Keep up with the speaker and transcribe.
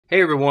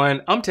Hey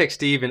everyone, I'm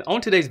techsteve, and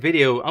on today's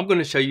video I'm going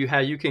to show you how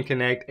you can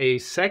connect a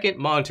second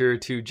monitor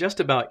to just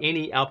about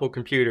any Apple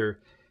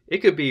computer. It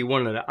could be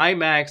one of the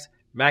iMacs,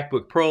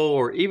 MacBook Pro,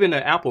 or even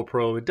an Apple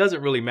Pro. It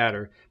doesn't really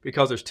matter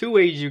because there's two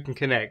ways you can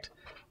connect.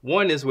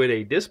 One is with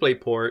a display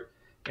port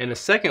and the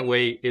second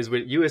way is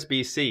with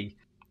USB-C.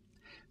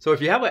 So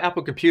if you have an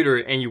Apple computer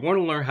and you want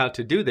to learn how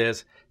to do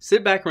this,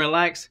 sit back and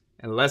relax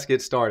and let's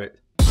get started.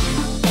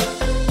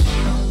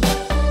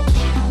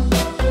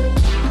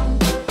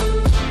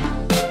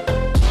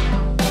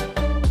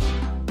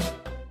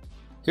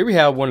 Here we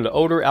have one of the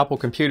older Apple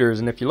computers,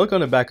 and if you look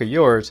on the back of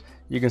yours,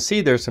 you can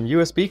see there's some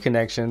USB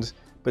connections,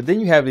 but then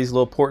you have these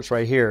little ports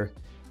right here.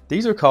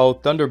 These are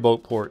called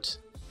Thunderbolt ports.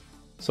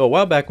 So a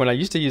while back when I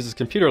used to use this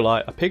computer a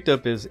lot, I picked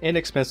up this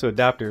inexpensive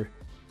adapter.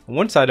 On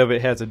one side of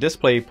it has a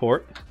display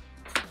port.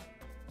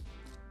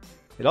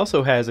 It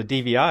also has a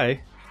DVI,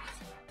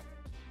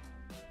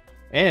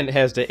 and it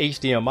has the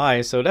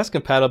HDMI, so that's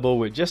compatible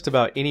with just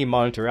about any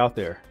monitor out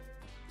there.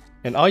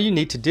 And all you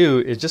need to do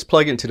is just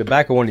plug it into the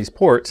back of one of these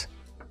ports.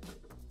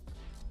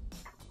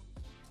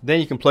 Then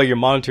you can plug your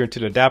monitor into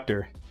the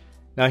adapter.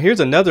 Now here's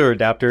another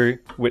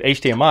adapter with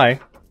HDMI.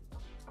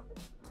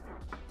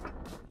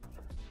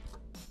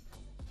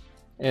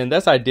 And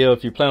that's ideal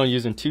if you plan on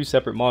using two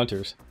separate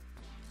monitors.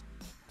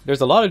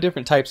 There's a lot of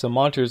different types of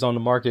monitors on the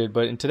market,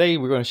 but today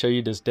we're going to show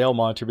you this Dell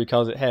monitor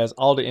because it has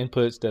all the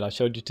inputs that I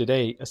showed you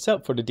today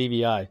except for the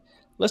DVI.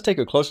 Let's take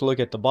a closer look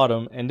at the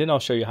bottom and then I'll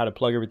show you how to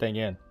plug everything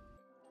in.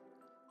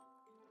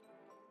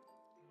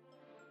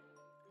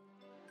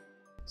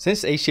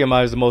 Since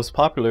HDMI is the most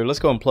popular, let's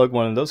go and plug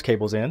one of those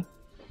cables in.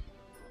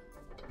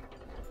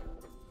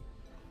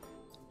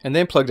 And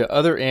then plug the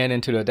other end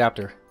into the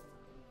adapter.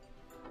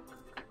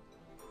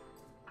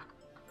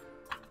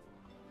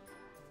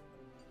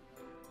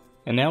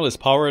 And now let's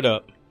power it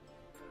up.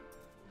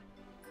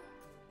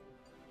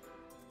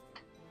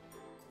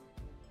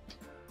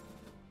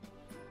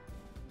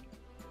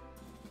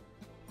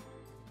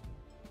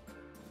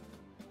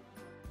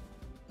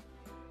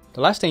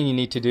 The last thing you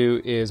need to do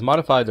is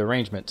modify the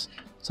arrangements.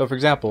 So for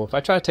example, if I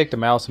try to take the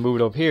mouse and move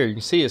it over here, you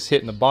can see it's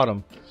hitting the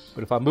bottom.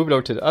 But if I move it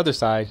over to the other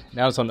side,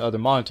 now it's on the other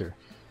monitor.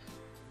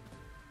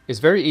 It's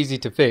very easy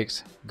to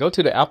fix. Go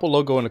to the Apple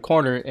logo in the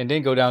corner and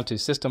then go down to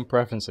System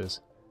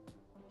Preferences.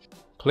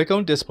 Click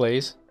on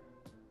Displays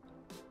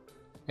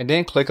and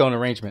then click on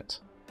Arrangements.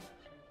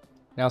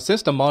 Now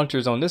since the monitor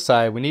is on this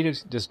side, we need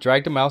to just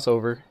drag the mouse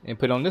over and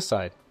put it on this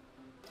side.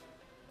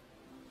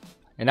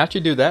 And after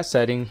you do that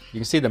setting, you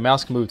can see the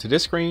mouse can move to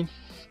this screen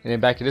and then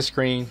back to this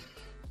screen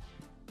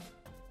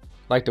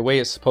like the way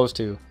it's supposed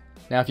to.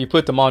 Now if you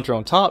put the monitor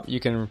on top, you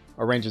can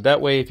arrange it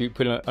that way. If you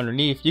put it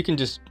underneath, you can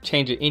just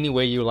change it any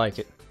way you like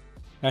it.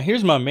 Now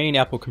here's my main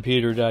Apple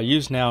computer that I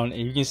use now, and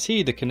you can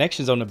see the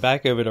connections on the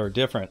back of it are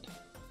different.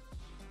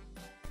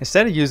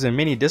 Instead of using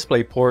many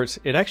display ports,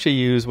 it actually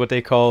uses what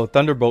they call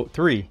Thunderbolt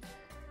 3.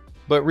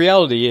 But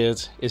reality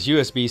is, it's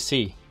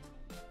USB-C.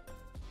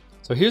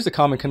 So here's the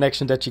common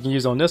connection that you can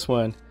use on this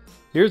one.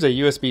 Here's a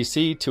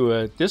USB-C to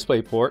a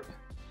display port,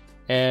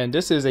 and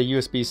this is a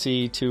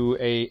USB-C to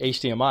a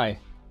HDMI.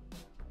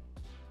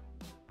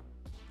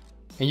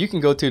 And you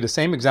can go to the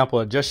same example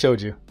I just showed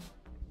you.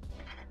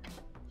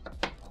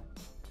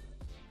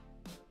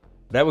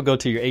 That would go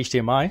to your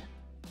HDMI.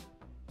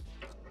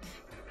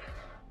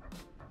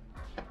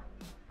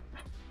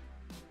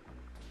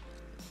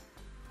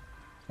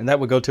 And that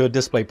would go to a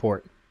display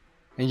port.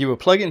 And you would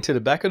plug it into the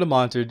back of the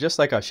monitor just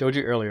like I showed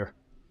you earlier.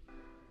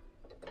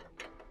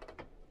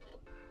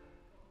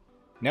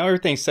 Now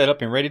everything's set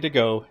up and ready to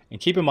go, and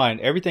keep in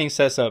mind everything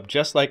sets up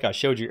just like I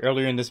showed you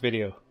earlier in this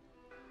video.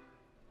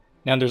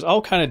 Now there's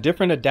all kind of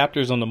different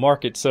adapters on the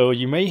market, so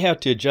you may have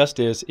to adjust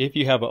this if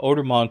you have an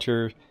older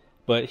monitor,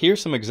 but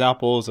here's some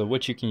examples of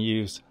what you can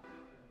use.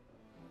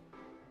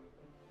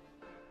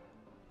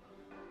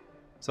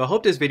 So I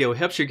hope this video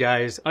helps you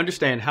guys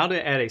understand how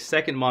to add a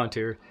second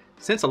monitor.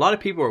 Since a lot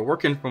of people are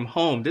working from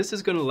home, this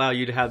is going to allow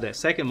you to have that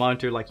second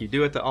monitor like you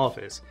do at the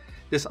office.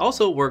 This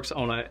also works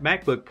on a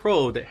MacBook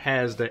Pro that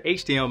has the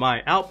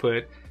HDMI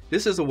output.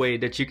 This is a way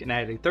that you can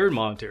add a third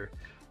monitor.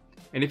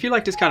 And if you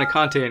like this kind of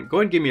content, go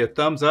ahead and give me a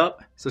thumbs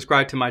up,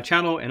 subscribe to my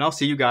channel, and I'll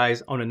see you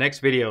guys on the next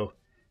video.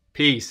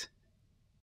 Peace.